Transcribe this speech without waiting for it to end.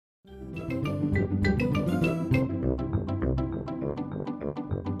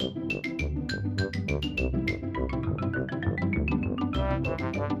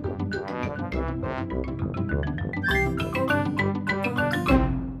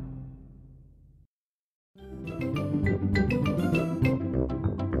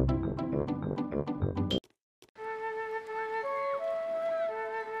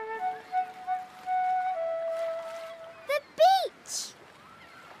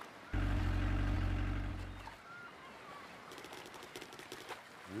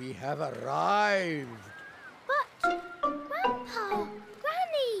We have arrived. But, Grandpa,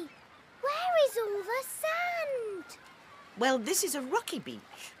 Granny, where is all the sand? Well, this is a rocky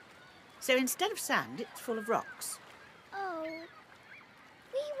beach. So instead of sand, it's full of rocks. Oh,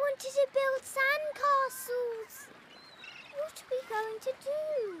 we wanted to build sandcastles. What are we going to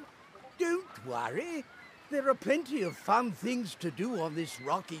do? Don't worry. There are plenty of fun things to do on this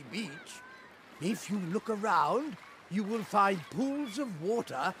rocky beach. If you look around, you will find pools of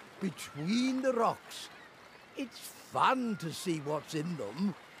water between the rocks. It's fun to see what's in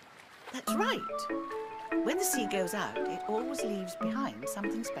them. That's right. When the sea goes out, it always leaves behind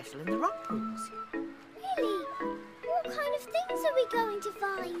something special in the rock pools. Really? What kind of things are we going to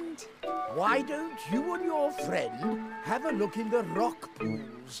find? Why don't you and your friend have a look in the rock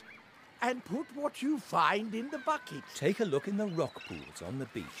pools and put what you find in the bucket? Take a look in the rock pools on the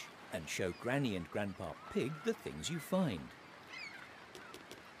beach and show Granny and Grandpa Pig the things you find.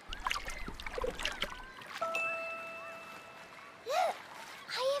 Look!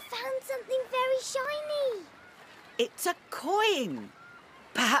 I have found something very shiny. It's a coin.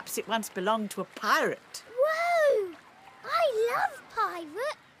 Perhaps it once belonged to a pirate. Whoa! I love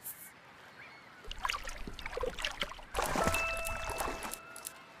pirates.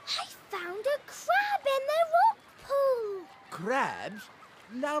 I found a crab in the rock pool. Crabs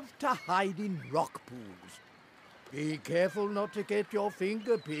love to hide in rock pools. Be careful not to get your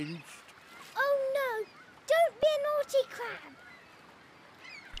finger pinched. Oh no! Don't be a naughty crab.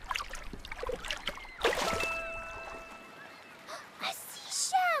 A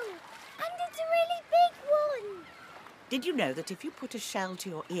seashell! And it's a really big one. Did you know that if you put a shell to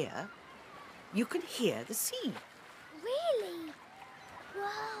your ear, you can hear the sea? Really?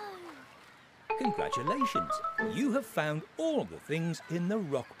 Whoa! Congratulations! You have found all the things in the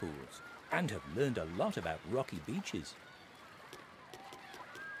rock pools and have learned a lot about rocky beaches.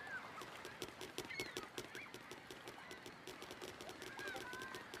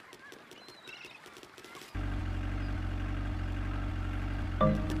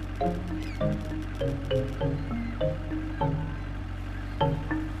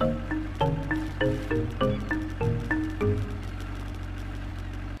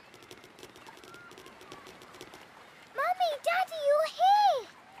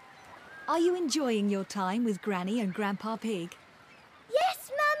 Are you enjoying your time with Granny and Grandpa Pig?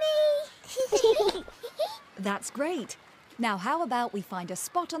 Yes, Mummy! That's great. Now how about we find a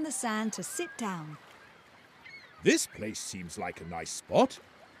spot on the sand to sit down? This place seems like a nice spot.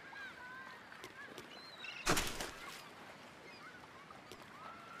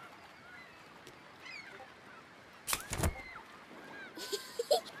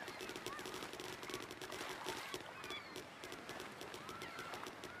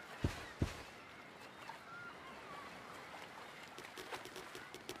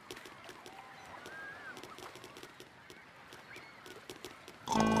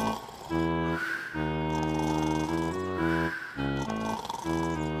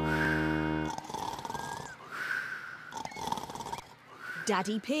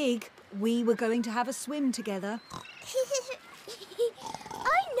 Daddy Pig, we were going to have a swim together. I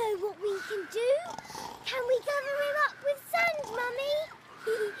know what we can do. Can we cover him up with sand, Mummy?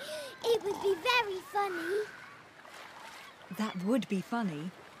 It would be very funny. That would be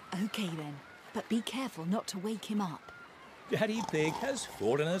funny. OK then, but be careful not to wake him up. Daddy Pig has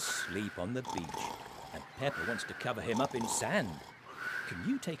fallen asleep on the beach and Peppa wants to cover him up in sand. Can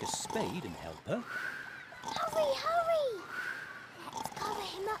you take a spade and help her? Hurry, hurry! Let's cover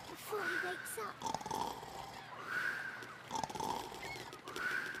him up before he wakes up.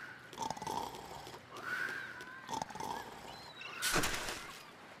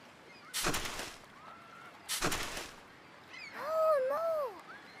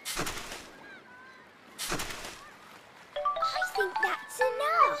 I think that's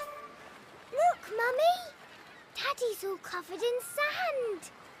enough. Look, Mummy. Daddy's all covered in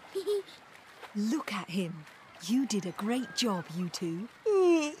sand. Look at him. You did a great job, you two.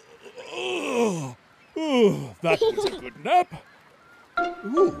 That was a good nap.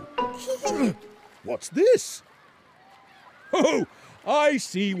 Ooh. What's this? Oh, I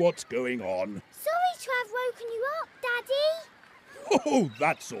see what's going on. Sorry to have woken you up, Daddy. Oh,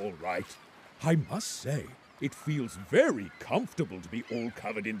 that's all right. I must say, it feels very comfortable to be all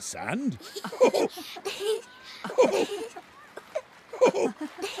covered in sand.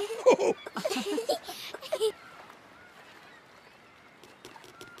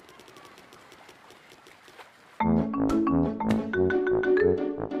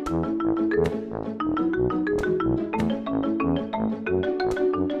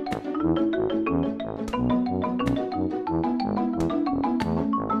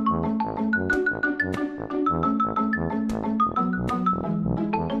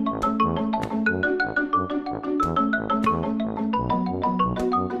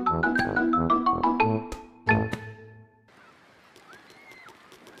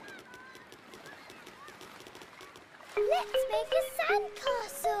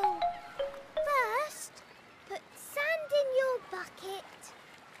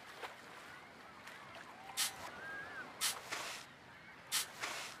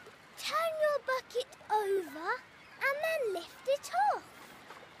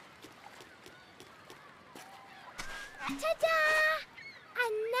 Ta-da!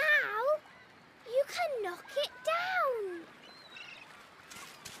 And now you can knock it down.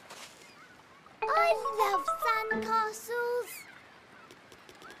 I love sandcastles.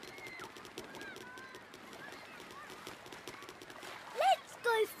 Let's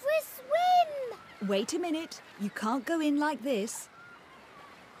go for a swim. Wait a minute. You can't go in like this.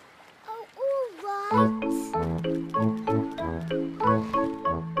 Oh, all right.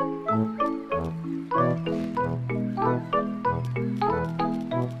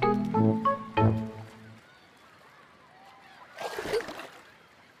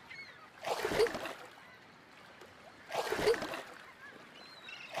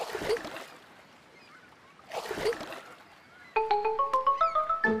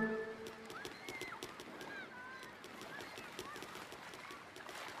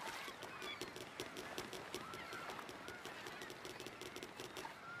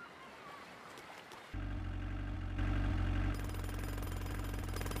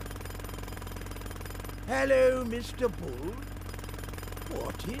 Hello, Mr. Bull.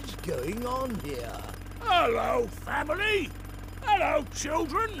 What is going on here? Hello, family. Hello,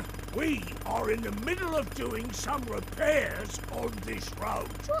 children. We are in the middle of doing some repairs on this road.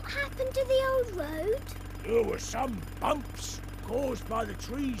 What happened to the old road? There were some bumps caused by the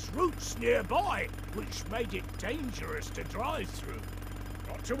tree's roots nearby, which made it dangerous to drive through.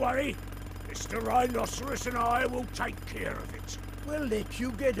 Not to worry. Mr. Rhinoceros and I will take care of it. We'll let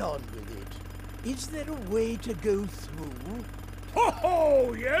you get on with it. Is there a way to go through?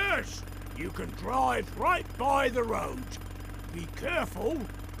 Oh, yes! You can drive right by the road. Be careful.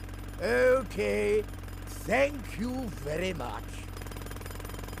 Okay. Thank you very much.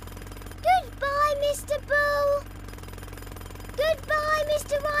 Goodbye, Mr. Bull. Goodbye,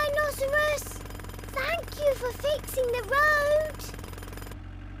 Mr. Rhinoceros. Thank you for fixing the road.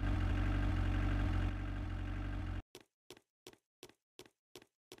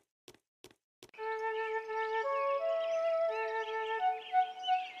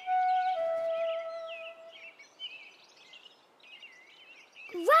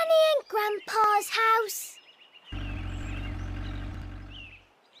 Granny and Grandpa's house.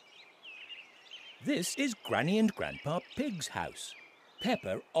 This is Granny and Grandpa Pig's house.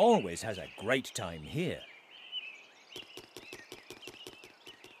 Peppa always has a great time here.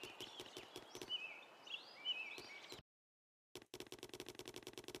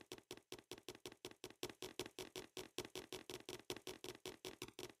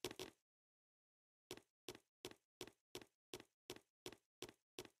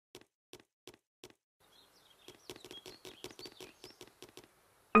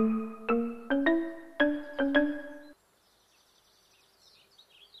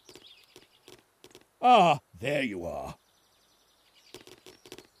 Ah, there you are.